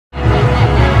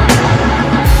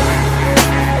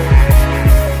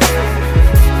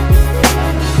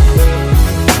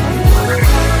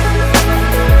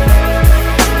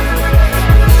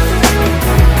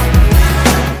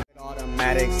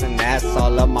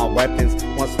my weapons.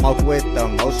 One smoke with the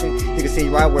motion, you can see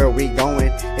right where we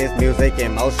going. It's music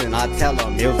in motion, I tell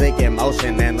them music in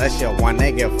motion. Unless you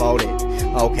wanna get folded,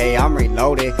 okay, I'm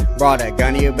reloaded. Brought a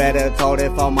gun, you better told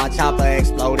it, for my chopper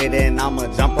exploded. And I'ma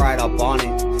jump right up on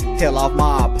it, kill off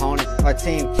my opponent. Our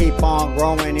team keep on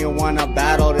growing, you wanna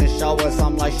battle, then show us.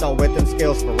 I'm like, show with them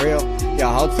skills for real. Your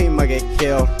whole team will get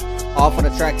killed. Off of the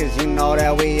track, cause you know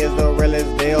that we is the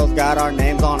realest deals. Got our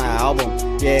names on the album,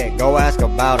 yeah, go ask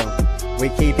about them. We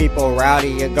keep people rowdy,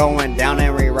 you're going down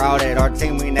and rerouted. Our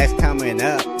team, we next coming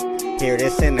up. Hear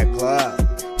this in the club,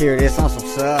 hear this on some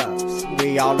subs.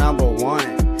 We all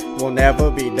 #1, we'll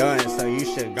never be done, so you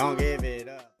should gon' give it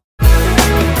up.